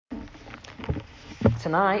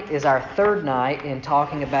Tonight is our third night in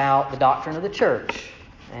talking about the doctrine of the church.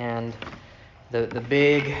 And the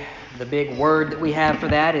big word that we have for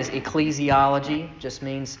that is ecclesiology. Just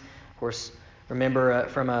means, of course, remember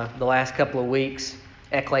from the last couple of weeks,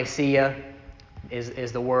 ecclesia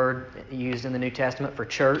is the word used in the New Testament for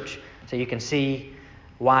church. So you can see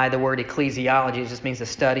why the word ecclesiology just means the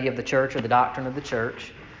study of the church or the doctrine of the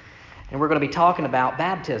church. And we're going to be talking about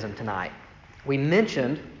baptism tonight. We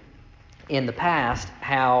mentioned in the past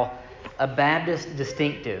how a Baptist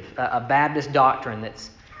distinctive, a Baptist doctrine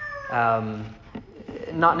that's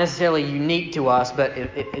not necessarily unique to us, but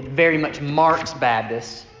it very much marks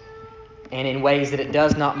Baptists, and in ways that it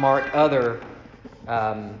does not mark other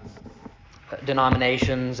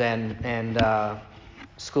denominations and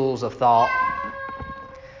schools of thought.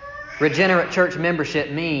 Regenerate church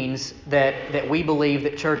membership means that we believe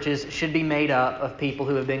that churches should be made up of people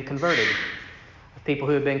who have been converted. People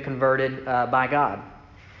who have been converted by God.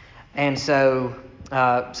 And so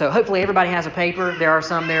hopefully everybody has a paper. There are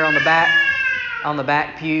some there on the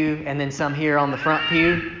back pew, and then some here on the front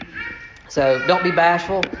pew. So don't be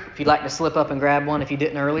bashful if you'd like to slip up and grab one if you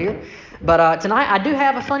didn't earlier. But tonight I do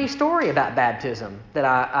have a funny story about baptism that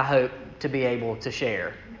I hope to be able to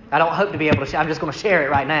share. I don't hope to be able to share. I'm just going to share it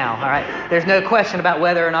right now. All right. There's no question about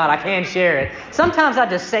whether or not I can share it. Sometimes I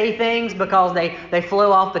just say things because they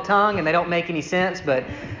flow off the tongue and they don't make any sense. But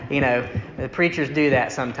the preachers do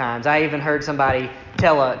that sometimes. I even heard somebody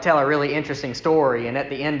tell a really interesting story, and at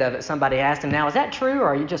the end of it, somebody asked him, "Now, is that true, or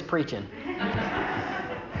are you just preaching?"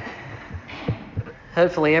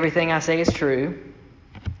 Hopefully, everything I say is true.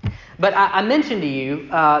 But I mentioned to you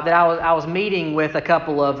that I was meeting with a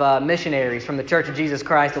couple of missionaries from the Church of Jesus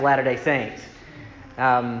Christ of Latter-day Saints.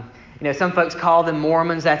 Some folks call them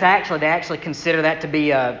Mormons. They actually consider that to be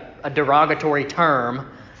a derogatory term.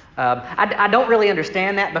 I don't really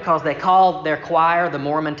understand that because they call their choir the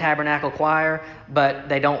Mormon Tabernacle Choir, but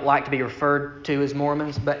they don't like to be referred to as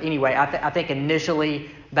Mormons. But anyway, I think initially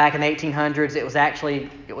back in the 1800s it was actually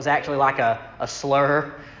like a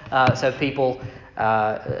slur. So people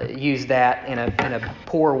use that in a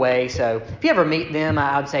poor way. So if you ever meet them,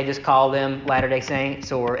 I would say just call them Latter-day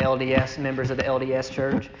Saints or LDS, members of the LDS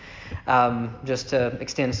Church, just to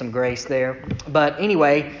extend some grace there. But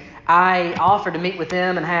anyway, I offered to meet with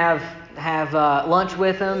them and have lunch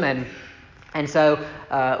with them, and so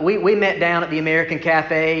we met down at the American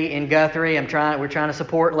Cafe in Guthrie. We're trying to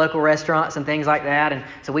support local restaurants and things like that, and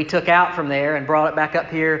so we took out from there and brought it back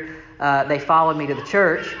up here. They followed me to the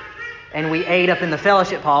church. And we ate up in the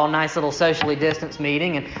fellowship hall, a nice little socially distanced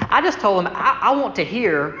meeting. And I just told them, I want to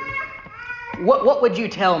hear, what would you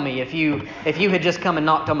tell me if you had just come and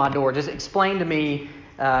knocked on my door? Just explain to me,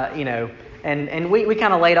 And we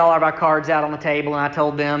kind of laid all of our cards out on the table, and I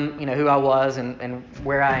told them, who I was and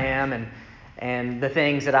where I am and the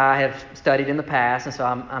things that I have studied in the past. And so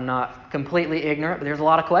I'm not completely ignorant, but there's a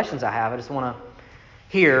lot of questions I have. I just want to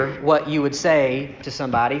hear what you would say to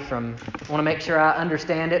somebody I want to make sure I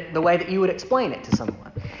understand it the way that you would explain it to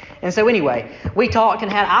someone. And so anyway, we talked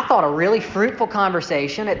and had, I thought, a really fruitful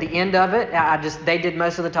conversation. At the end of it, they did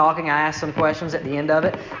most of the talking. I asked some questions at the end of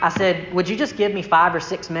it. I said, would you just give me 5 or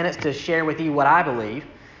 6 minutes to share with you what I believe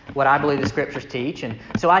the Scriptures teach? And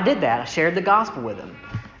so I did that. I shared the gospel with them.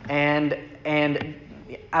 And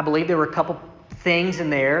I believe there were a couple things in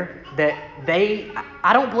there that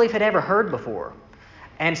I don't believe had ever heard before.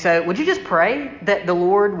 And so would you just pray that the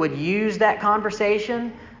Lord would use that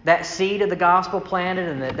conversation, that seed of the gospel planted,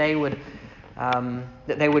 and that they would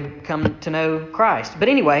come to know Christ. But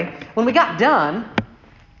anyway, when we got done,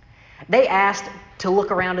 they asked to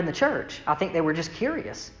look around in the church. I think they were just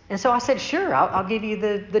curious. And so I said, sure, I'll give you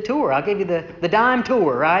the tour. I'll give you the dime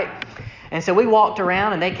tour, right? And so we walked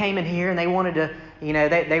around, and they came in here, and they wanted to,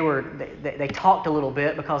 they talked a little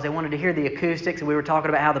bit because they wanted to hear the acoustics. And we were talking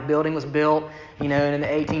about how the building was built, in the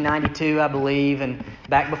 1892, I believe, and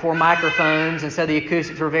back before microphones. And so the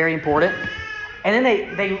acoustics were very important. And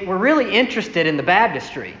then they were really interested in the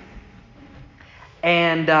baptistry.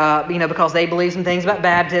 And, because they believe some things about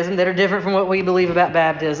baptism that are different from what we believe about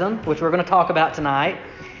baptism, which we're going to talk about tonight.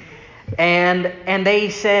 And they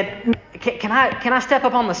said, can I step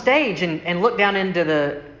up on the stage and look down into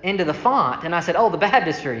the font? And I said, the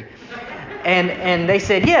baptistry. And they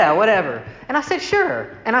said, yeah, whatever. And I said,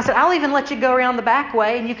 sure. And I said, I'll even let you go around the back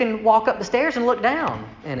way, and you can walk up the stairs and look down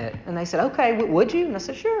in it. And they said, okay, would you? And I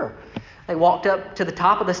said, sure. They walked up to the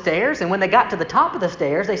top of the stairs, and when they got to the top of the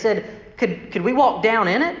stairs, they said, could we walk down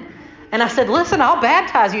in it? And I said, listen, I'll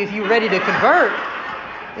baptize you if you're ready to convert.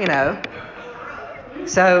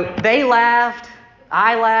 So they laughed,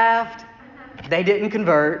 I laughed, They didn't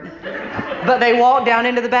convert, but they walked down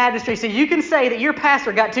into the baptistry. So you can say that your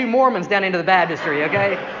pastor got 2 Mormons down into the baptistry,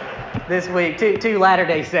 okay? This week, two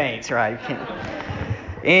Latter-day Saints, right?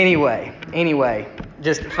 Anyway,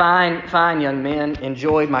 just fine young men.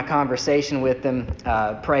 Enjoyed my conversation with them,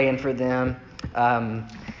 praying for them.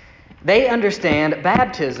 They understand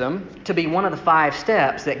baptism to be one of the 5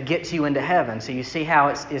 steps that gets you into heaven. So you see how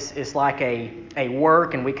it's like a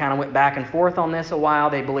work, and we kind of went back and forth on this a while.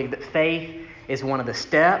 They believe that faith is one of the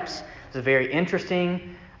steps. It's very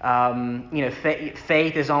interesting.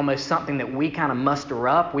 Faith is almost something that we kind of muster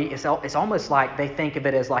up. It's almost like they think of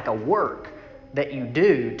it as like a work that you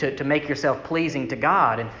do to make yourself pleasing to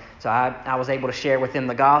God. And so I was able to share with them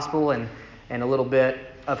the gospel and a little bit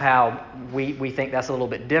of how we think that's a little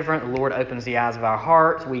bit different. The Lord opens the eyes of our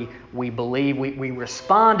hearts. We believe, we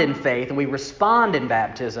respond in faith, and we respond in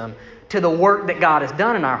baptism to the work that God has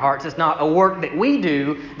done in our hearts. It's not a work that we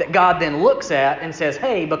do that God then looks at and says,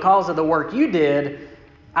 hey, because of the work you did,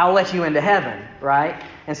 I'll let you into heaven, right?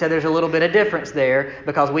 And so there's a little bit of difference there,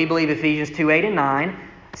 because we believe Ephesians 2:8 and 9,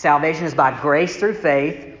 salvation is by grace through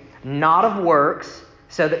faith, not of works,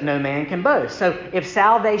 so that no man can boast. So if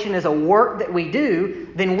salvation is a work that we do,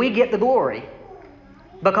 then we get the glory,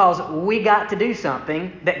 because we got to do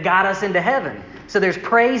something that got us into heaven. So there's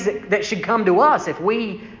praise that should come to us if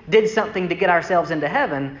we did something to get ourselves into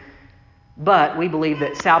heaven. But we believe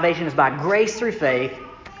that salvation is by grace through faith,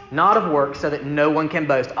 not of works, so that no one can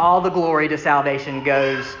boast. All the glory to salvation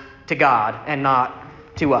goes to God and not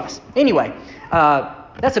to us. Anyway,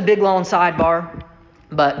 that's a big, long sidebar,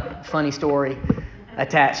 but funny story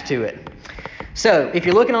attached to it. So if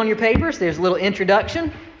you're looking on your papers, there's a little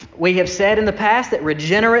introduction. We have said in the past that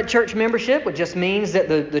regenerate church membership, which just means that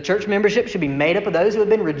the church membership should be made up of those who have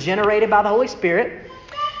been regenerated by the Holy Spirit.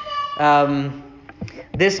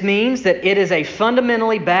 This means that it is a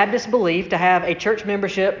fundamentally Baptist belief to have a church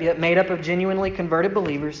membership made up of genuinely converted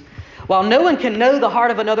believers. While no one can know the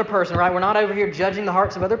heart of another person, right? We're not over here judging the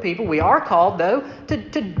hearts of other people. We are called, though,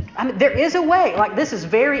 there is a way. Like, this is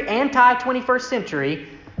very anti-21st century.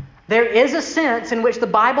 There is a sense in which the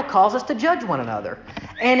Bible calls us to judge one another.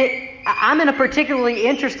 And I'm in a particularly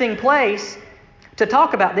interesting place to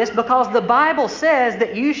talk about this, because the Bible says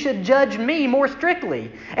that you should judge me more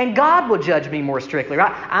strictly, and God will judge me more strictly,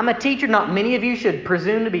 right? I'm a teacher. Not many of you should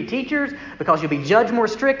presume to be teachers, because you'll be judged more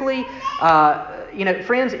strictly.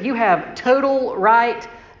 Friends, you have total right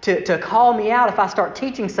to call me out if I start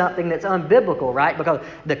teaching something that's unbiblical, right? Because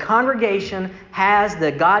the congregation has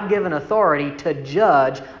the God-given authority to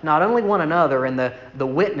judge not only one another and the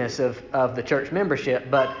witness of the church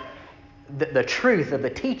membership, but the truth of the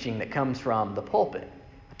teaching that comes from the pulpit.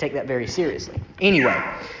 I take that very seriously. Anyway,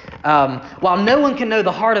 while no one can know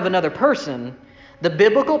the heart of another person, the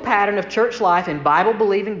biblical pattern of church life in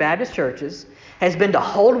Bible-believing Baptist churches has been to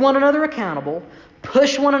hold one another accountable,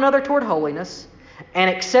 push one another toward holiness, and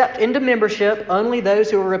accept into membership only those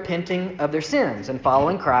who are repenting of their sins and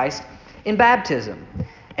following Christ in baptism.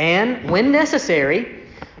 And, when necessary,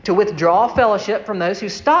 to withdraw fellowship from those who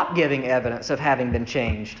stop giving evidence of having been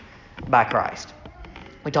changed by Christ.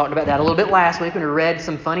 We talked about that a little bit last week when we read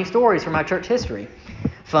some funny stories from our church history.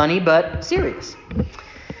 Funny but serious.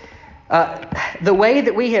 The way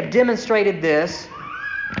that we have demonstrated this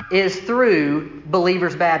is through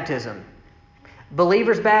believers' baptism.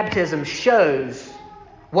 Believers' baptism shows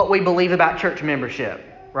what we believe about church membership,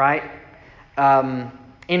 right?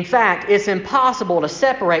 In fact, it's impossible to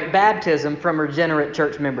separate baptism from regenerate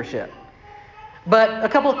church membership. But a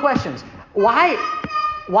couple of questions. Why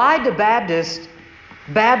do Baptists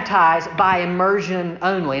baptize by immersion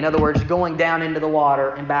only? In other words, going down into the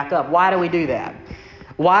water and back up. Why do we do that?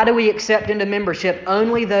 Why do we accept into membership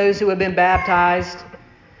only those who have been baptized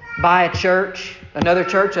by a church, another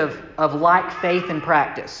church of like faith and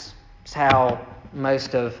practice? It's how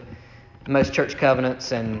most church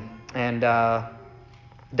covenants and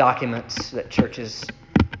documents that churches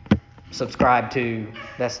subscribe to,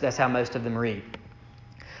 that's how most of them read.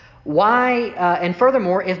 Why, and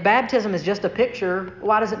furthermore, if baptism is just a picture,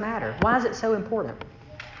 why does it matter? Why is it so important?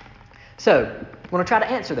 So, we're going to try to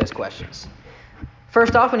answer those questions.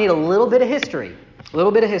 First off, we need a little bit of history.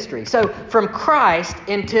 So, from Christ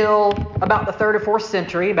until about the 3rd or 4th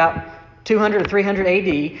century, about 200 to 300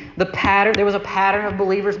 AD, there was a pattern of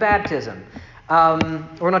believers' baptism. We're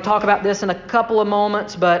going to talk about this in a couple of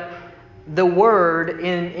moments, but the word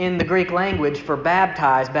in the Greek language for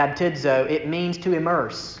baptize, baptizo, it means to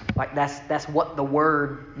immerse. Like that's what the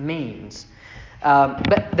word means.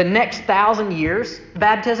 But the next 1,000 years,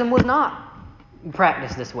 baptism was not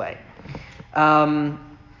practiced this way.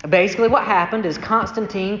 Basically what happened is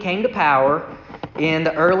Constantine came to power in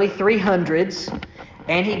the early 300s,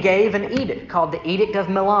 and he gave an edict called the Edict of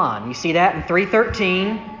Milan. You see that in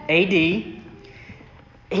 313 AD.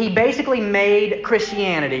 He basically made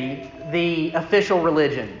Christianity the official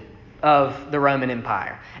religion of the Roman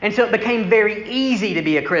Empire. And so it became very easy to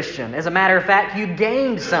be a Christian. As a matter of fact, you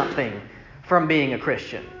gained something from being a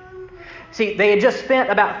Christian. See, they had just spent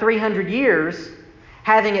about 300 years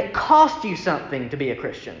having it cost you something to be a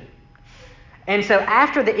Christian. And so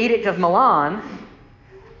after the Edict of Milan,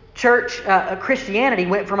 Christianity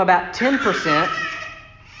went from about 10%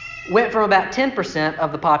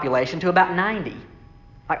 of the population to about 90%,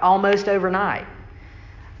 like almost overnight.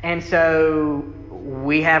 And so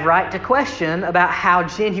we have right to question about how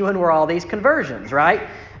genuine were all these conversions, right?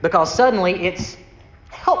 Because suddenly it's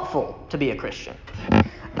helpful to be a Christian.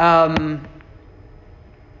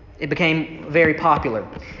 It became very popular.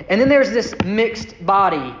 And then there's this mixed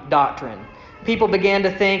body doctrine. People began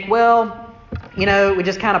to think, well, we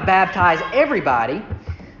just kind of baptize everybody.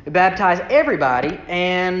 We baptize everybody,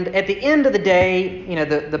 and at the end of the day,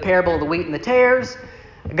 the parable of the wheat and the tares,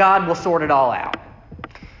 God will sort it all out.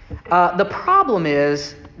 The problem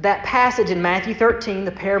is that passage in Matthew 13,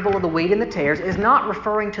 the parable of the wheat and the tares, is not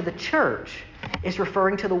referring to the church. It's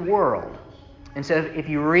referring to the world. And so if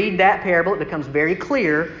you read that parable, it becomes very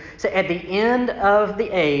clear. So at the end of the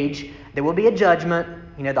age, there will be a judgment.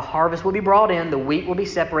 The harvest will be brought in. The wheat will be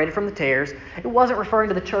separated from the tares. It wasn't referring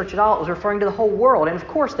to the church at all. It was referring to the whole world. And of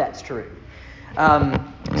course that's true.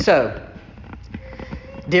 So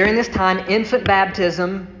during this time, infant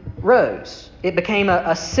baptism rose. It became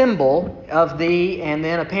a symbol of and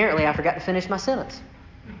then apparently I forgot to finish my sentence.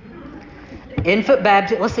 Infant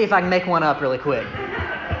baptism, let's see if I can make one up really quick.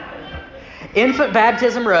 Infant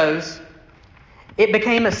baptism rose. It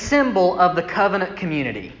became a symbol of the covenant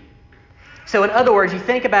community. So in other words, you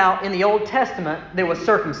think about in the Old Testament, there was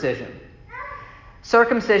circumcision.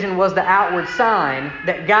 Circumcision was the outward sign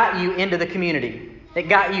that got you into the community, that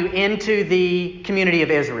got you into the community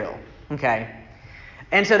of Israel. Okay?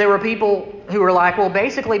 And so there were people who were like, well,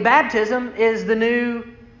 basically baptism is the new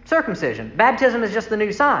circumcision. Baptism is just the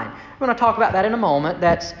new sign. We're going to talk about that in a moment.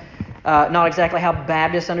 That's not exactly how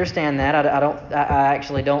Baptists understand that. I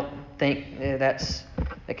actually don't think that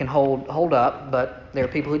can hold up, but there are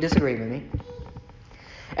people who disagree with me.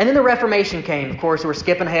 And then the Reformation came. Of course, we're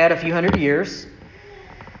skipping ahead a few hundred years.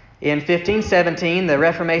 In 1517, the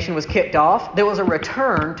Reformation was kicked off. There was a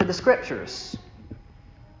return to the Scriptures.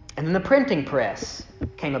 And then the printing press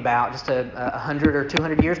came about just 100 or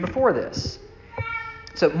 200 years before this.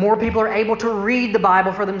 So more people are able to read the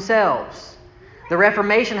Bible for themselves. The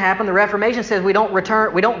Reformation happened. The Reformation says we don't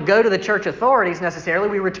go to the church authorities necessarily.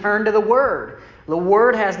 We return to the Word. The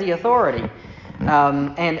Word has the authority.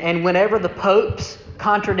 And whenever the popes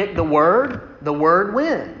contradict the Word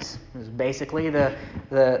wins. It's basically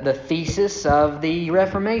the thesis of the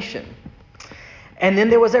Reformation. And then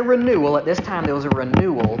there was a renewal. At this time, there was a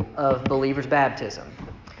renewal of believers' baptism.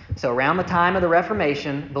 So around the time of the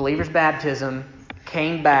Reformation, believers' baptism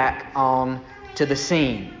came back on to the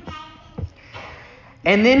scene.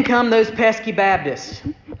 And then come those pesky Baptists.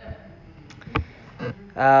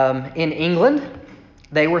 In England,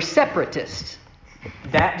 they were separatists.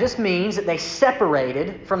 That just means that they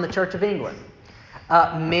separated from the Church of England.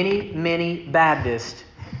 Many Baptists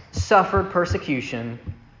suffered persecution,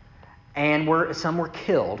 and some were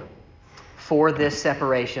killed for this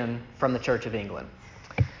separation from the Church of England.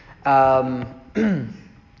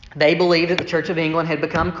 They believed that the Church of England had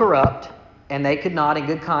become corrupt, and they could not, in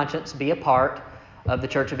good conscience, be a part of the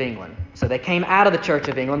Church of England. So they came out of the Church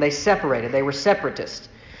of England. They separated. They were separatists.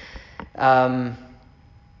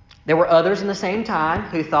 There were others in the same time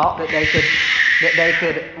who thought that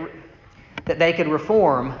they could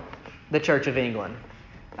reform the Church of England.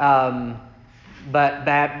 But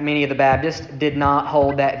many of the Baptists did not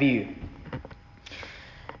hold that view.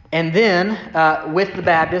 And then with the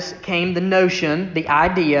Baptists came the notion, the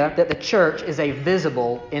idea that the church is a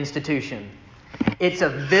visible institution. It's a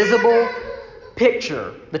visible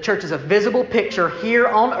picture. The church is a visible picture here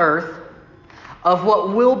on earth of what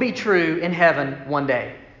will be true in heaven one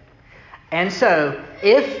day. And so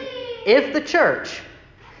if the church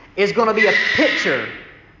is going to be a picture,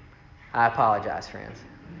 I apologize, friends.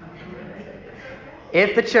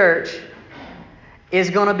 If the church is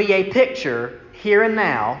going to be a picture here and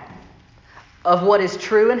now of what is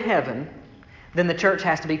true in heaven, then the church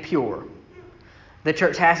has to be pure. The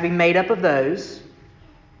church has to be made up of those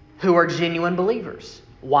who are genuine believers.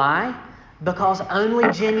 Why? Because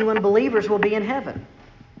only genuine believers will be in heaven.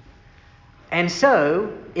 And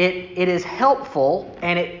so it is helpful,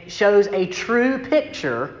 and it shows a true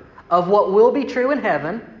picture of what will be true in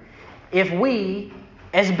heaven, if we,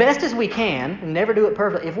 as best as we can, and never do it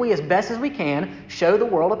perfectly, if we as best as we can show the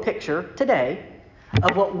world a picture today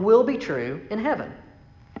of what will be true in heaven.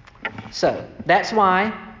 So, that's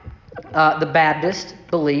why the Baptists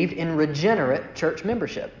believed in regenerate church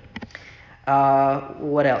membership.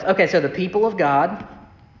 What else? Okay, so the people of God,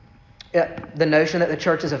 the notion that the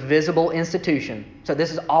church is a visible institution. So this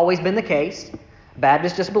has always been the case.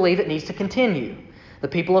 Baptists just believe it needs to continue. The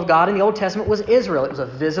people of God in the Old Testament was Israel. It was a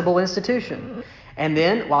visible institution. And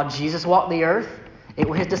then, while Jesus walked the earth, it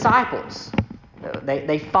were his disciples.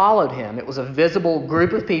 They followed him. It was a visible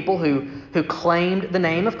group of people who claimed the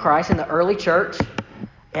name of Christ in the early church.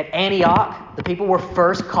 At Antioch, the people were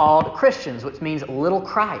first called Christians, which means little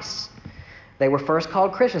Christs. They were first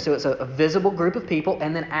called Christians, so it's a visible group of people.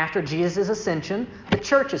 And then after Jesus' ascension, the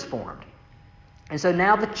church is formed. And so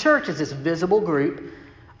now the church is this visible group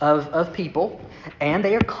of people, and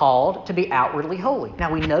they are called to be outwardly holy.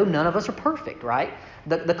 Now, we know none of us are perfect, right?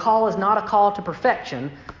 The call is not a call to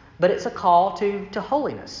perfection, but it's a call to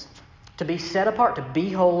holiness, to be set apart, to be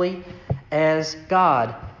holy as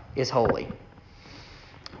God is holy.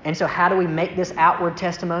 And so how do we make this outward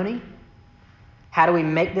testimony? How do we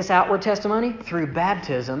make this outward testimony? Through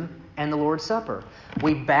baptism and the Lord's Supper.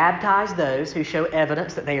 We baptize those who show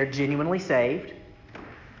evidence that they are genuinely saved.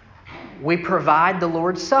 We provide the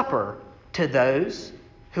Lord's Supper to those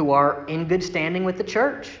who are in good standing with the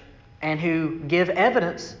church and who give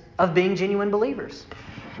evidence of being genuine believers.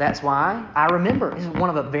 That's why I remember, this is one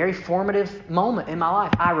of a very formative moment in my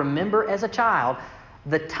life. I remember as a child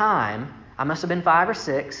the time, I must have been 5 or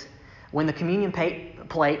 6, when the communion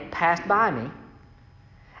plate passed by me,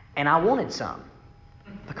 and I wanted some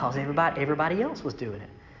because everybody else was doing it.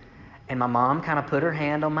 And my mom kind of put her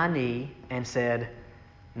hand on my knee and said,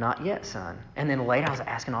 "Not yet, son." And then later I was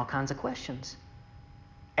asking all kinds of questions.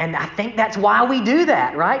 And I think that's why we do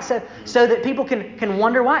that, right? So that people can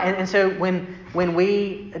wonder why. And so when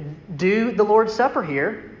we do the Lord's Supper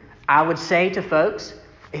here, I would say to folks,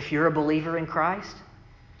 if you're a believer in Christ,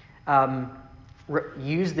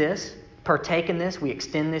 use this, partake in this. We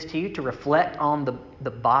extend this to you to reflect on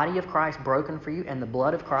the body of Christ broken for you and the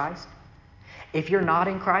blood of Christ. If you're not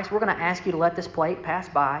in Christ, we're going to ask you to let this plate pass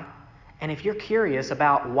by. And if you're curious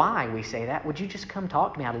about why we say that, would you just come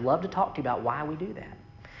talk to me? I'd love to talk to you about why we do that.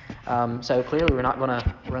 So clearly we're not going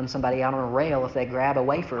to run somebody out on a rail if they grab a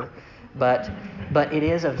wafer. But it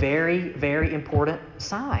is a very, very important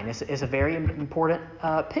sign. It's a very important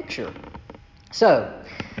picture. So,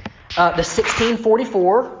 the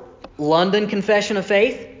 1644 London Confession of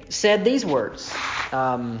Faith said these words.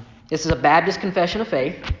 This is a Baptist confession of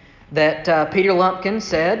faith that Peter Lumpkin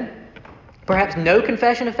said, "Perhaps no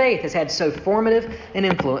confession of faith has had so formative an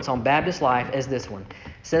influence on Baptist life as this one."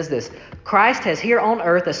 It says this: "Christ has here on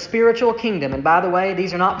earth a spiritual kingdom." And by the way,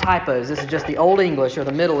 these are not typos. This is just the Old English or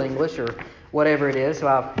the Middle English or whatever it is. So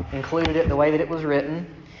I've included it the way that it was written.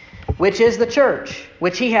 "Which is the church,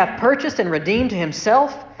 which he hath purchased and redeemed to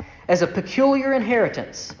himself as a peculiar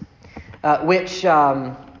inheritance. Which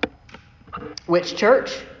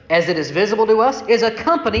church, as it is visible to us, is a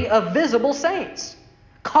company of visible saints,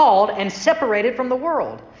 called and separated from the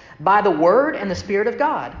world by the Word and the Spirit of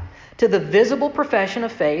God, to the visible profession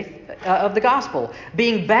of faith of the gospel,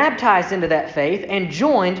 being baptized into that faith and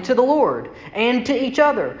joined to the Lord and to each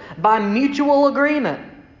other by mutual agreement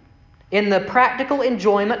in the practical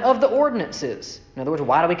enjoyment of the ordinances." In other words,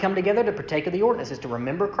 why do we come together? To partake of the ordinances, to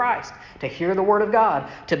remember Christ, to hear the Word of God,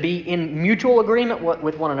 to be in mutual agreement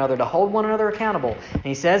with one another, to hold one another accountable. And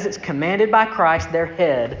he says it's commanded by Christ, their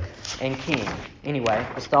head and king. Anyway,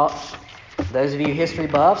 just thought those of you history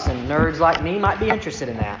buffs and nerds like me might be interested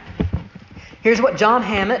in that. Here's what John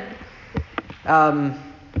Hammett. John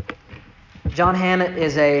Hammett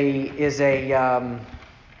is a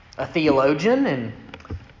theologian in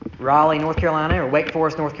Raleigh, North Carolina, or Wake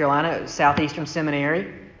Forest, North Carolina, Southeastern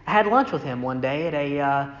Seminary. I had lunch with him one day at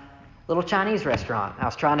a little Chinese restaurant. I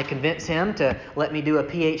was trying to convince him to let me do a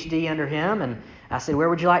PhD under him, and I said, "Where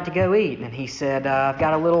would you like to go eat?" And he said, "I've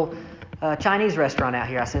got a little Chinese restaurant out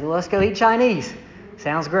here." I said, "Well, let's go eat Chinese."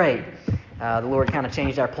 Sounds great. The Lord kind of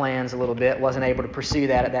changed our plans a little bit. Wasn't able to pursue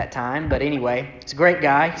that at that time. But anyway, he's a great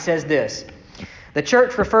guy. He says this: "The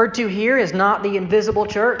church referred to here is not the invisible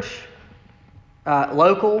church,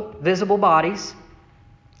 local, visible bodies.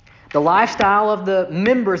 The lifestyle of the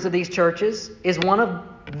members of these churches is one of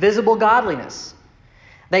visible godliness.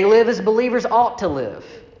 They live as believers ought to live.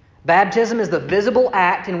 Baptism is the visible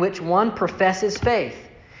act in which one professes faith.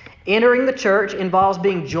 Entering the church involves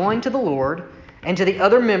being joined to the Lord and to the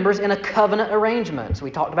other members in a covenant arrangement." So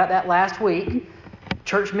we talked about that last week.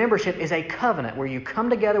 Church membership is a covenant where you come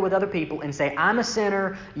together with other people and say, I'm a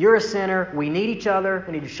sinner, you're a sinner, we need each other,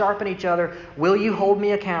 we need to sharpen each other. Will you hold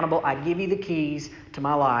me accountable? I give you the keys to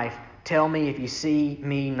my life. Tell me if you see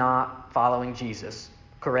me not following Jesus.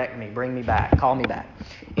 Correct me, bring me back, call me back.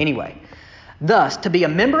 Anyway, thus, to be a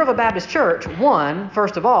member of a Baptist church,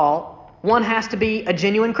 first of all, one has to be a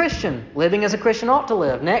genuine Christian, living as a Christian ought to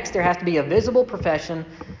live. Next, there has to be a visible profession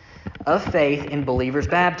of faith in believer's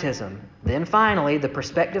baptism. Then finally, the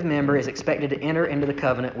prospective member is expected to enter into the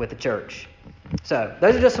covenant with the church. So,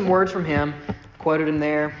 those are just some words from him. Quoted him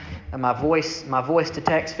there. My voice to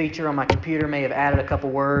text feature on my computer may have added a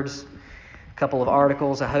couple words, a couple of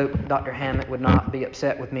articles. I hope Dr. Hammett would not be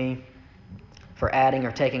upset with me for adding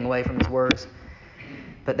or taking away from his words.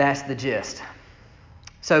 But that's the gist.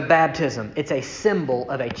 So baptism, it's a symbol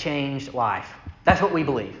of a changed life. That's what we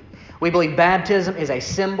believe. We believe baptism is a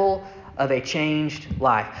symbol of a changed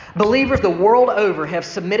life. Believers the world over have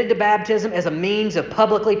submitted to baptism as a means of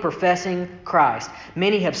publicly professing Christ.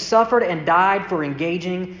 Many have suffered and died for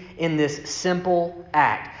engaging in this simple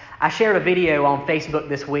act. I shared a video on Facebook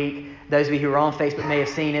this week. Those of you who are on Facebook may have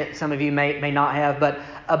seen it. Some of you may not have. But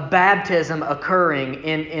a baptism occurring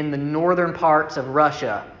in the northern parts of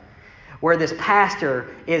Russia, where this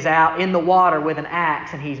pastor is out in the water with an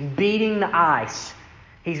axe and he's beating the ice.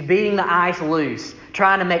 He's beating the ice loose,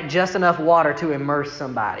 trying to make just enough water to immerse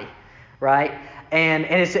somebody, right? And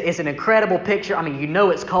it's an incredible picture. I mean, you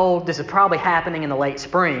know it's cold. This is probably happening in the late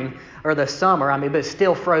spring or the summer. I mean, but it's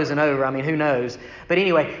still frozen over. I mean, who knows? But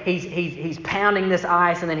anyway, he's pounding this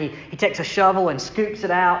ice, and then he takes a shovel and scoops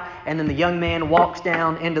it out, and then the young man walks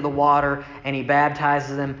down into the water and he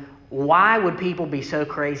baptizes them. Why would people be so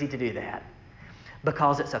crazy to do that?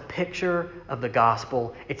 Because it's a picture of the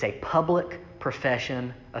gospel. It's a public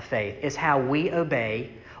profession of faith. It's how we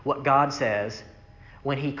obey what God says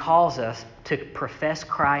when He calls us to profess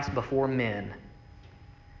Christ before men.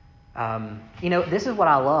 This is what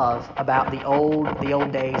I love about the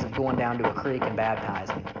old days of going down to a creek and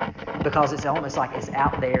baptizing, because it's almost like it's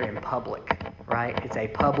out there in public, right? It's a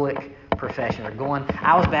public profession.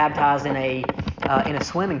 I was baptized in a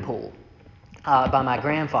swimming pool by my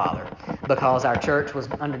grandfather, because our church was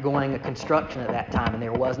undergoing a construction at that time and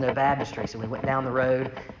there was no baptistry. So we went down the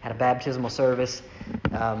road, had a baptismal service.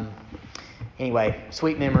 Anyway,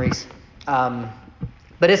 sweet memories.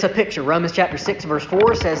 But it's a picture. Romans chapter 6 verse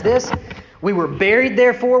 4 says this: "We were buried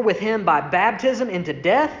therefore with Him by baptism into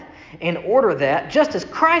death, in order that, just as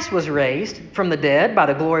Christ was raised from the dead by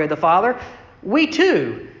the glory of the Father, we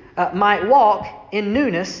too might walk in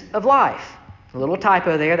newness of life." A little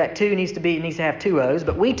typo there. That two needs to have two O's.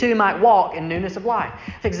 But we too might walk in newness of life.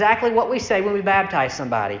 It's exactly what we say when we baptize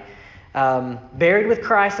somebody. Buried with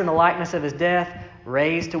Christ in the likeness of His death,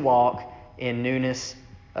 raised to walk in newness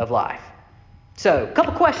of life. So, a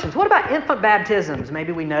couple questions. What about infant baptisms?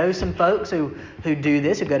 Maybe we know some folks who do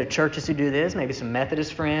this, who go to churches who do this. Maybe some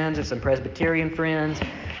Methodist friends or some Presbyterian friends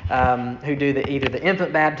who do either the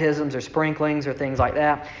infant baptisms or sprinklings or things like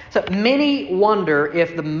that. So, many wonder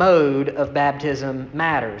if the mode of baptism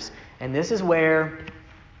matters. And this is where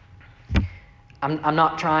I'm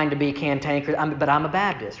not trying to be cantankerous, but I'm a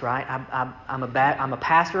Baptist, right? I'm a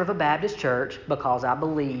pastor of a Baptist church because I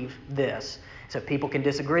believe this. So people can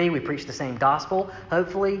disagree. We preach the same gospel,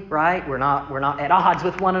 hopefully, right? We're not at odds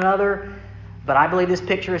with one another. But I believe this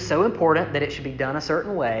picture is so important that it should be done a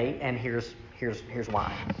certain way, and here's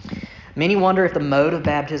why. Many wonder if the mode of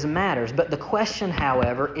baptism matters, but the question,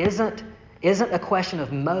 however, isn't a question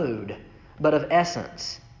of mode, but of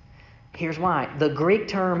essence. Here's why. The Greek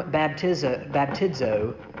term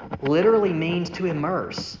baptizo literally means to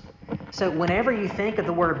immerse. So whenever you think of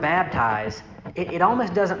the word baptize, it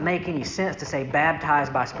almost doesn't make any sense to say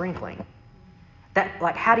baptized by sprinkling.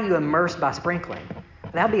 How do you immerse by sprinkling?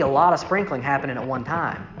 That would be a lot of sprinkling happening at one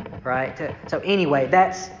time, right? So anyway,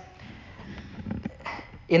 that's,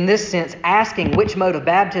 in this sense, asking which mode of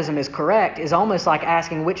baptism is correct is almost like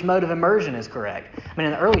asking which mode of immersion is correct. I mean,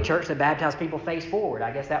 in the early church, they baptized people face forward.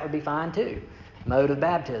 I guess that would be fine too. Mode of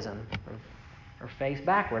baptism, or face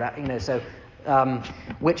backward.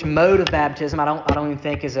 Which mode of baptism? I don't even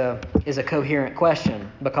think is a coherent question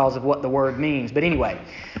because of what the word means. But anyway,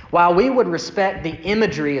 while we would respect the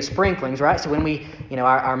imagery of sprinklings, right? So when we,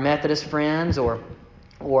 our Methodist friends or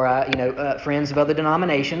friends of other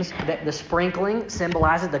denominations, that the sprinkling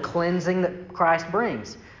symbolizes the cleansing that Christ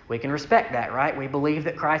brings. We can respect that, right? We believe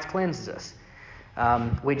that Christ cleanses us.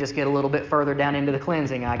 We just get a little bit further down into the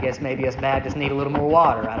cleansing. I guess maybe us Baptists need a little more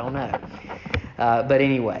water. I don't know. But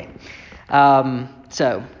anyway.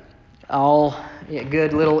 So all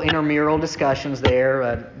good little intramural discussions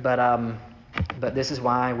there. But But this is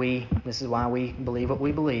why we believe what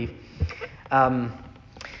we believe.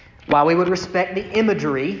 While we would respect the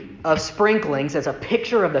imagery of sprinklings as a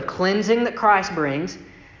picture of the cleansing that Christ brings,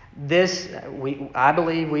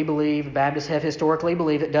 we believe, Baptists have historically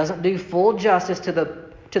believed, it doesn't do full justice to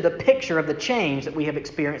the picture of the change that we have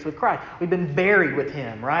experienced with Christ. We've been buried with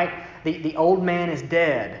Him, right? The old man is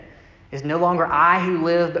dead. It's no longer I who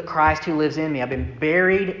live, but Christ who lives in me. I've been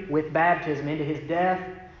buried with baptism into His death,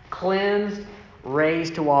 cleansed,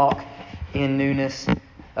 raised to walk in newness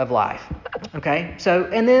of life. Okay, so,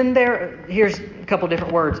 and then here's a couple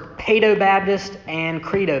different words: Paedo-Baptist and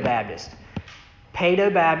Credo-Baptist.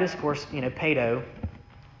 Paedo-Baptist, of course, paedo,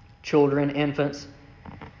 children, infants.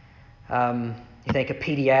 You think of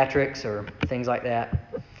pediatrics or things like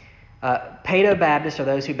that. Paedo-Baptists are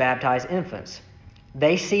those who baptize infants.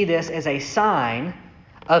 They see this as a sign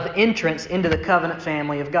of entrance into the covenant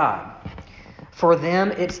family of God. For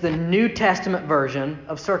them, it's the New Testament version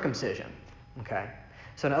of circumcision. Okay,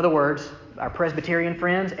 so in other words, our Presbyterian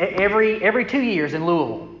friends, every 2 years in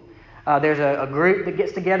Louisville, there's a group that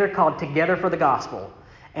gets together called Together for the Gospel,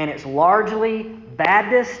 and it's largely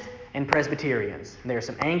Baptist and Presbyterians. There are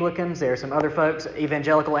some Anglicans, there are some other folks,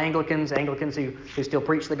 evangelical Anglicans who still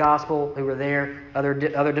preach the gospel, who were there, other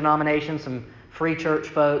denominations, some free church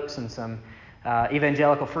folks, and some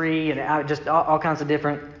evangelical free, and just all kinds of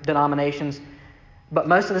different denominations. But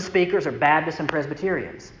most of the speakers are Baptists and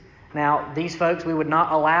Presbyterians. Now, these folks, we would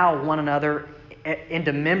not allow one another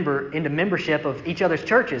into membership of each other's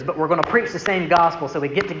churches, but we're going to preach the same gospel, so we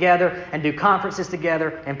get together and do conferences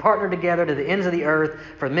together and partner together to the ends of the earth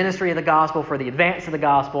for the ministry of the gospel, for the advance of the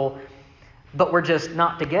gospel, but we're just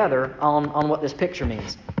not together on what this picture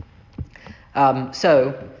means.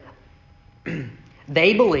 So,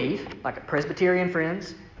 they believe, like Presbyterian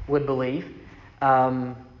friends would believe,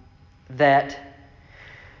 that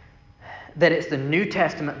it's the New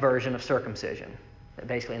Testament version of circumcision.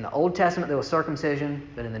 Basically, in the Old Testament there was circumcision,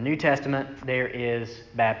 but in the New Testament there is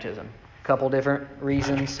baptism. A couple different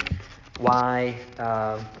reasons why.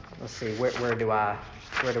 Let's see, where do I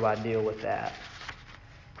deal with that?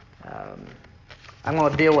 I'm going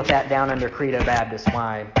to deal with that down under Credo Baptist.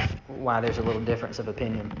 Why there's a little difference of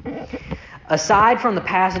opinion. Aside from the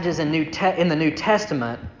passages in the New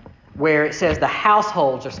Testament where it says the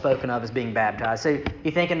households are spoken of as being baptized. So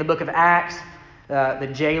you think in the book of Acts, the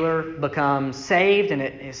jailer becomes saved, and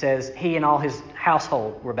it says he and all his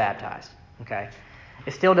household were baptized. Okay,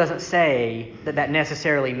 it still doesn't say that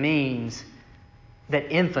necessarily means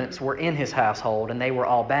that infants were in his household and they were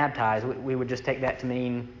all baptized. We would just take that to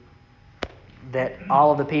mean that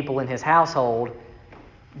all of the people in his household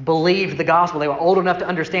believed the gospel. They were old enough to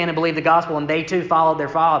understand and believe the gospel, and they too followed their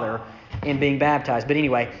father in being baptized. But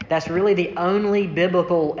anyway, that's really the only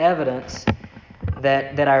biblical evidence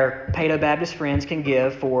that our Paedo-Baptist friends can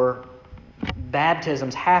give for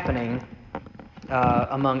baptisms happening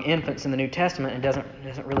among infants in the New Testament. It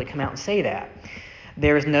doesn't really come out and say that.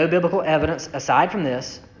 There is no biblical evidence aside from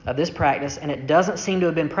this of this practice, and it doesn't seem to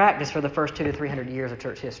have been practiced for the first 200 to 300 years of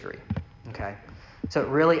church history. Okay, so it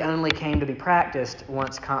really only came to be practiced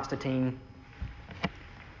once Constantine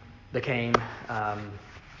became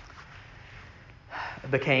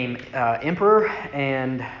emperor,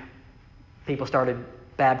 and people started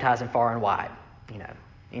baptizing far and wide.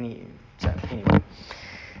 Anyway,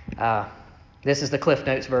 this is the Cliff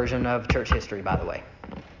Notes version of church history, by the way.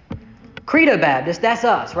 Credo Baptist, that's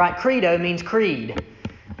us, right? Credo means creed.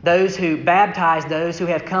 Those who baptize those who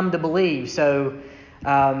have come to believe. So,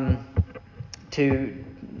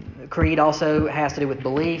 creed also has to do with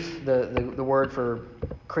belief. The word for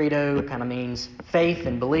credo kind of means faith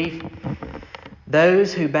and belief.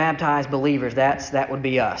 Those who baptize believers, that would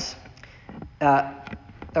be us. A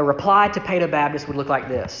reply to Paedo-Baptist would look like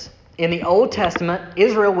this. In the Old Testament,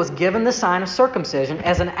 Israel was given the sign of circumcision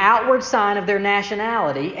as an outward sign of their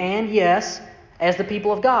nationality and, yes, as the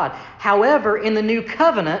people of God. However, in the New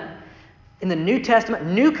Covenant, in the New Testament,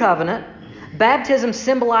 New Covenant, baptism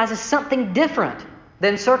symbolizes something different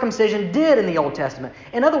than circumcision did in the Old Testament.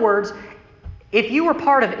 In other words, if you were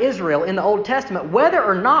part of Israel in the Old Testament, whether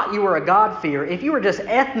or not you were a God-fearer, if you were just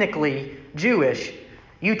ethnically Jewish,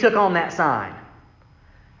 you took on that sign.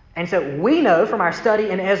 And so we know from our study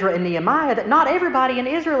in Ezra and Nehemiah that not everybody in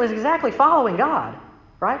Israel is exactly following God,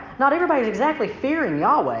 right? Not everybody is exactly fearing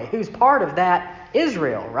Yahweh, who's part of that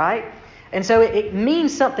Israel, right? And so it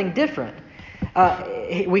means something different.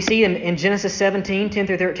 We see in Genesis 17, 10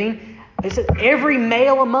 through 13, it says, every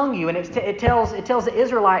male among you, and it tells the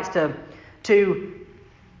Israelites to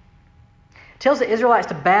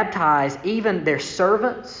baptize even their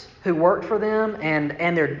servants who worked for them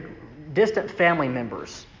and their distant family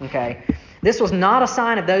members. Okay, This was not a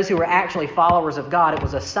sign of those who were actually followers of God. It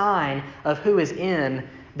was a sign of who is in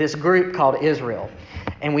this group called Israel.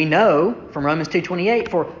 And we know from Romans 2:28,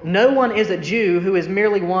 for no one is a Jew who is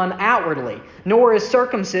merely one outwardly, nor is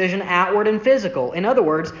circumcision outward and physical. In other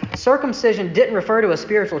words, circumcision didn't refer to a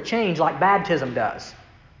spiritual change like baptism does.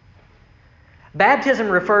 Baptism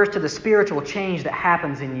refers to the spiritual change that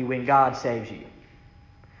happens in you when God saves you.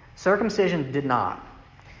 Circumcision did not.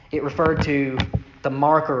 It referred to the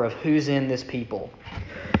marker of who's in this people.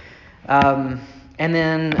 And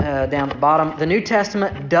then down at the bottom, the New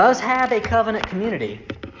Testament does have a covenant community.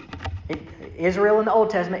 Israel in the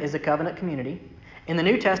Old Testament is a covenant community. In the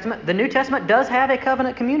New Testament does have a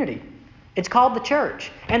covenant community. It's called the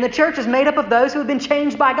church. And the church is made up of those who have been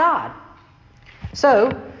changed by God.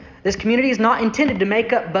 So, this community is not intended to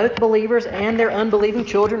make up both believers and their unbelieving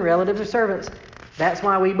children, relatives, or servants. That's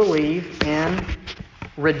why we believe in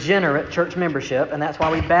regenerate church membership, and that's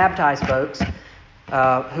why we baptize folks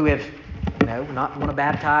who have, not want to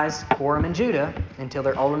baptize Quorum and Judah until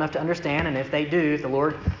they're old enough to understand, and if they do, if the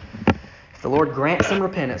Lord grants them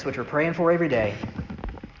repentance, which we're praying for every day.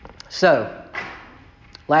 So,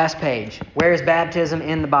 last page. Where is baptism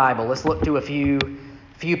in the Bible? Let's look to a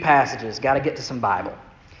few passages. Got to get to some Bible.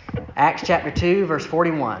 Acts chapter 2, verse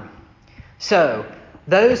 41. So,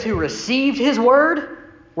 those who received his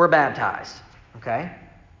word were baptized. Okay?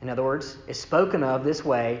 In other words, it's spoken of this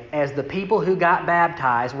way as the people who got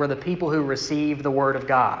baptized were the people who received the word of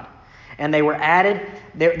God. And they were added,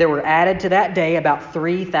 there were added to that day about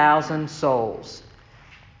 3,000 souls.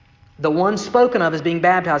 The ones spoken of as being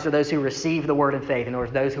baptized are those who received the word in faith. In other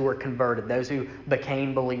words, those who were converted, those who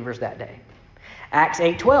became believers that day. Acts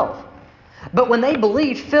 8:12. But when they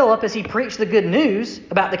believed Philip as he preached the good news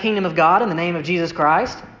about the kingdom of God in the name of Jesus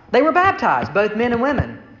Christ, they were baptized, both men and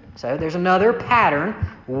women. So there's another pattern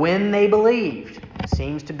when they believed.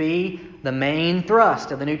 Seems to be the main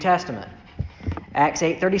thrust of the New Testament. Acts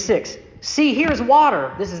 8:36. See, here's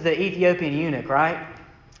water. This is the Ethiopian eunuch, right?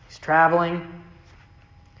 He's traveling.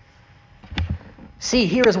 See,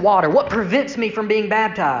 here is water. What prevents me from being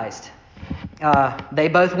baptized? They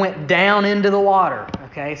both went down into the water.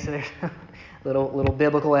 Okay, so there's little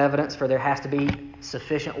biblical evidence for there has to be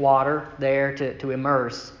sufficient water there to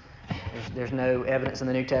immerse. There's no evidence in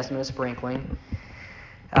the New Testament of sprinkling.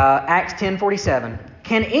 Acts 10:47.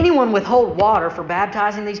 Can anyone withhold water for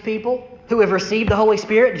baptizing these people who have received the Holy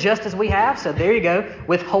Spirit just as we have? So there you go,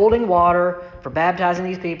 withholding water for baptizing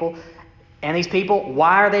these people. And these people,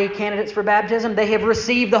 why are they candidates for baptism? They have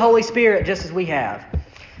received the Holy Spirit just as we have.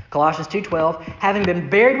 Colossians 2:12, having been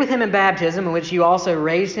buried with him in baptism, in which you also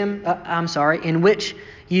raised him, in which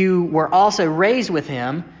you were also raised with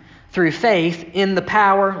him through faith in the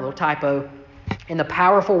power, little typo, in the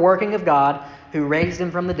powerful working of God who raised him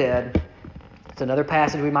from the dead. It's another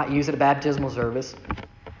passage we might use at a baptismal service.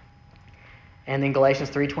 And then Galatians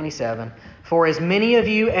 3:27, for as many of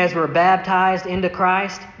you as were baptized into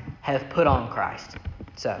Christ have put on Christ.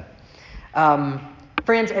 So,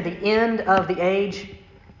 friends, at the end of the age,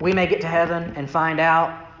 we may get to heaven and find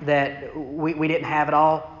out that we didn't have it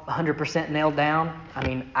all 100% nailed down. I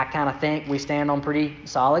mean, I kind of think we stand on pretty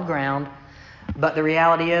solid ground. But the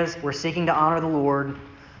reality is we're seeking to honor the Lord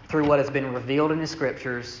through what has been revealed in His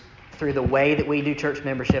Scriptures, through the way that we do church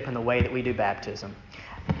membership and the way that we do baptism.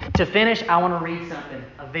 To finish, I want to read something,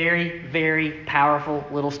 a very, very powerful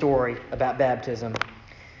little story about baptism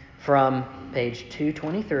from page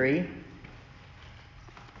 223.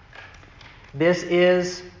 This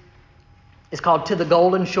is called To the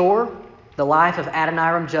Golden Shore, the life of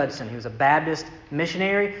Adoniram Judson. He was a Baptist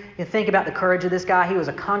missionary. You think about the courage of this guy. He was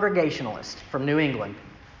a Congregationalist from New England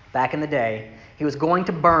back in the day. He was going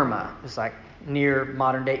to Burma, just like near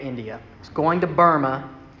modern-day India. He was going to Burma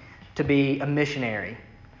to be a missionary.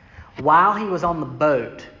 While he was on the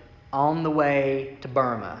boat on the way to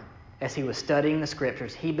Burma, as he was studying the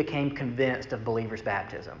Scriptures, he became convinced of believers'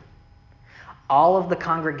 baptism. All of the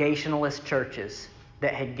Congregationalist churches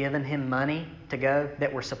that had given him money to go,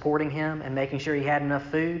 that were supporting him and making sure he had enough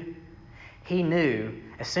food, he knew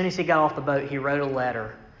as soon as he got off the boat, he wrote a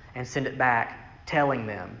letter and sent it back telling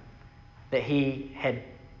them that he had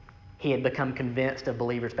become convinced of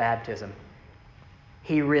believers' baptism.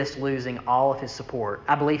 He risked losing all of his support.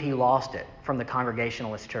 I believe he lost it from the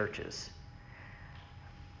Congregationalist churches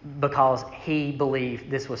because he believed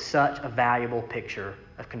this was such a valuable picture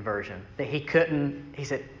of conversion that he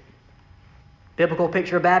said, biblical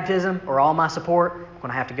picture of baptism or all my support, I'm going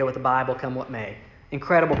to have to go with the Bible, come what may.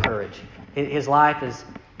 Incredible courage. His life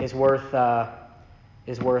is worth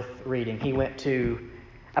reading.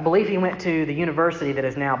 I believe he went to the university that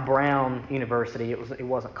is now Brown University. It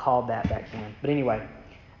wasn't called that back then. But anyway,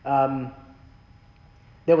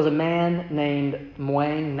 There was a man named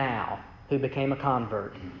Muang Nao who became a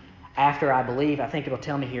convert after, I think it'll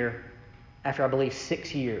tell me here, after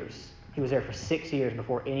 6 years. He was there for 6 years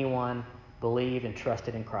before anyone believed and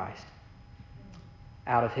trusted in Christ.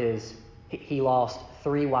 He lost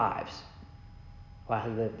 3 wives while he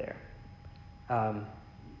lived there.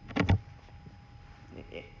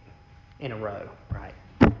 In a row, right?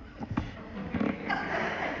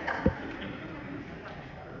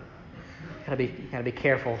 Gotta be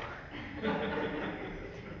careful. It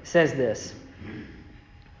says this.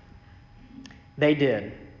 They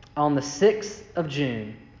did. On the 6th of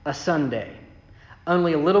June, a Sunday,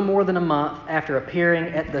 only a little more than a month after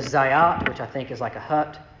appearing at the Zayat, which I think is like a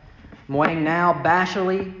hut, Muang now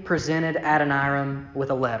bashfully presented Adoniram with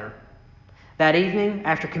a letter. That evening,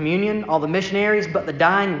 after communion, all the missionaries but the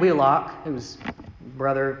dying Wheelock, whose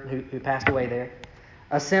brother who passed away there,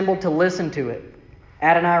 assembled to listen to it.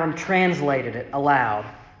 Adoniram translated it aloud.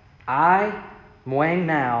 I, Muang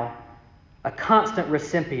Nao, a constant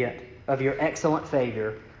recipient of your excellent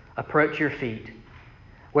favor, approach your feet.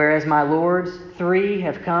 Whereas my lords, 3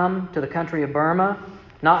 have come to the country of Burma,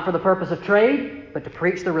 not for the purpose of trade, but to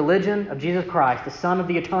preach the religion of Jesus Christ, the Son of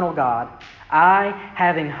the eternal God. I,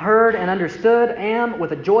 having heard and understood, am,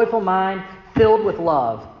 with a joyful mind, filled with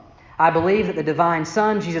love. I believe that the divine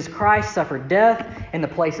Son, Jesus Christ, suffered death in the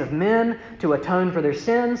place of men to atone for their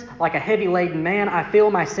sins. Like a heavy-laden man, I feel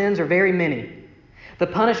my sins are very many. The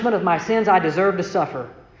punishment of my sins I deserve to suffer.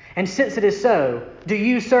 And since it is so, do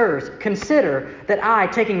you, sirs, consider that I,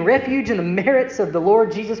 taking refuge in the merits of the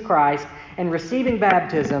Lord Jesus Christ and receiving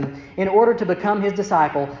baptism in order to become his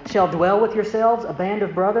disciple, shall dwell with yourselves, a band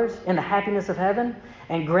of brothers, in the happiness of heaven,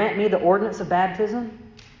 and grant me the ordinance of baptism?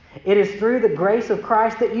 It is through the grace of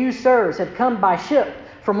Christ that you, sirs, have come by ship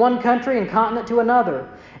from one country and continent to another,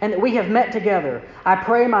 and that we have met together. I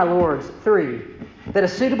pray, my lords, 3, that a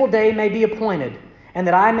suitable day may be appointed, and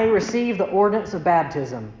that I may receive the ordinance of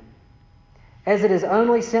baptism. As it is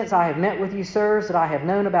only since I have met with you, sirs, that I have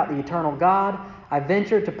known about the eternal God, I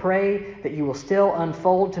venture to pray that you will still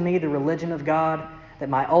unfold to me the religion of God, that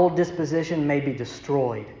my old disposition may be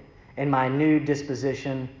destroyed, and my new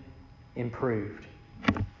disposition improved.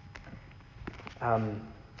 I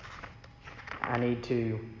need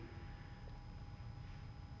to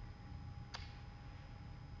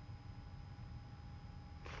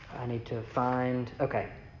find... Okay.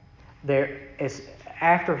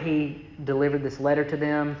 After he delivered this letter to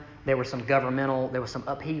them, there was some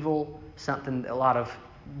upheaval, a lot of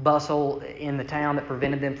bustle in the town that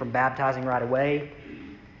prevented them from baptizing right away.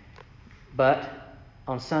 But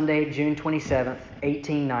on Sunday, June 27th,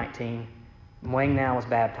 1819, Muang Nao was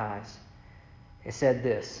baptized. It said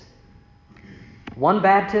this: one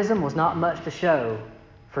baptism was not much to show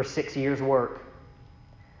for 6 years' work.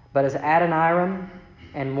 But as Adoniram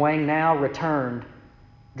and Muang Nao returned,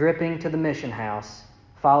 dripping, to the mission house,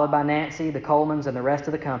 followed by Nancy, the Colemans, and the rest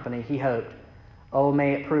of the company, he hoped, oh,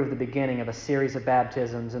 may it prove the beginning of a series of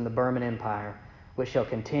baptisms in the Burman Empire, which shall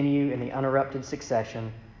continue in the uninterrupted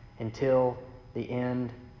succession until the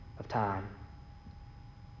end of time.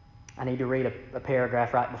 I need to read a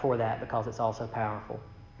paragraph right before that because it's also powerful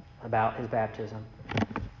about his baptism.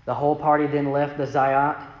 The whole party then left the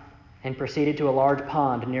Zayat and proceeded to a large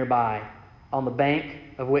pond nearby, on the bank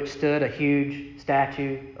of which stood a huge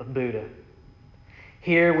statue of Buddha.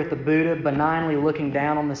 Here, with the Buddha benignly looking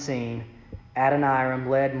down on the scene, Adoniram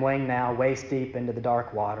led Muang Nao waist deep into the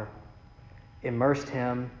dark water, immersed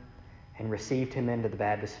him, and received him into the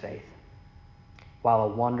Baptist faith, while a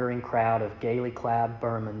wondering crowd of gaily clad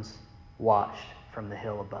Burmans watched from the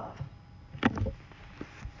hill above.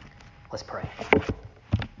 Let's pray.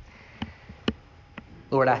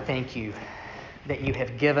 Lord, I thank you that you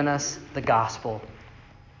have given us the gospel,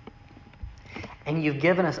 and you've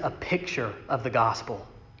given us a picture of the gospel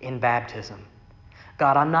in baptism.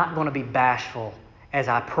 God, I'm not going to be bashful as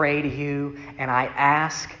I pray to you and I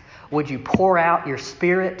ask, would you pour out your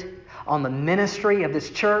Spirit on the ministry of this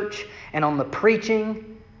church and on the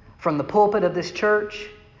preaching from the pulpit of this church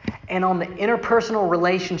and on the interpersonal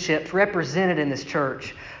relationships represented in this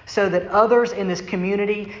church, so that others in this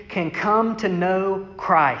community can come to know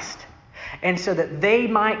Christ, and so that they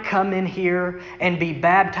might come in here and be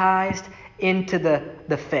baptized into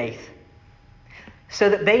the faith, so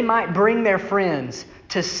that they might bring their friends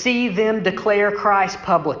to see them declare Christ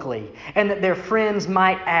publicly, and that their friends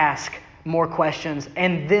might ask more questions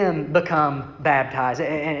and them become baptized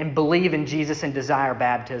and believe in Jesus and desire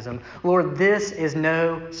baptism. Lord, this is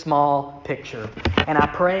no small picture. And I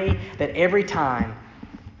pray that every time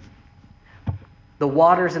the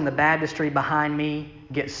waters in the baptistry behind me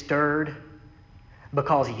get stirred,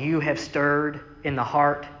 because you have stirred in the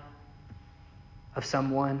heart of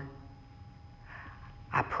someone,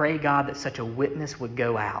 I pray, God, that such a witness would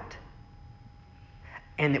go out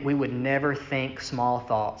and that we would never think small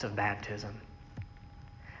thoughts of baptism.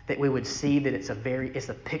 That we would see that it's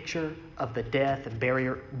a picture of the death and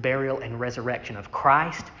burial and resurrection of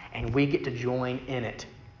Christ, and we get to join in it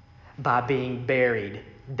by being buried,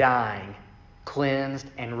 dying, cleansed,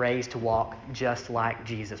 and raised to walk just like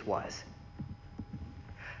Jesus was.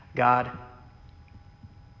 God,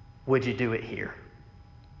 would you do it here?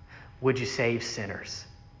 Would you save sinners?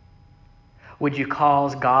 Would you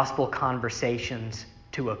cause gospel conversations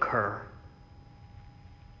to occur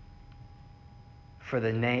for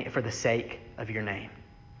the sake of your name?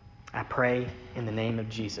 I pray in the name of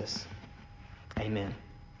Jesus. Amen.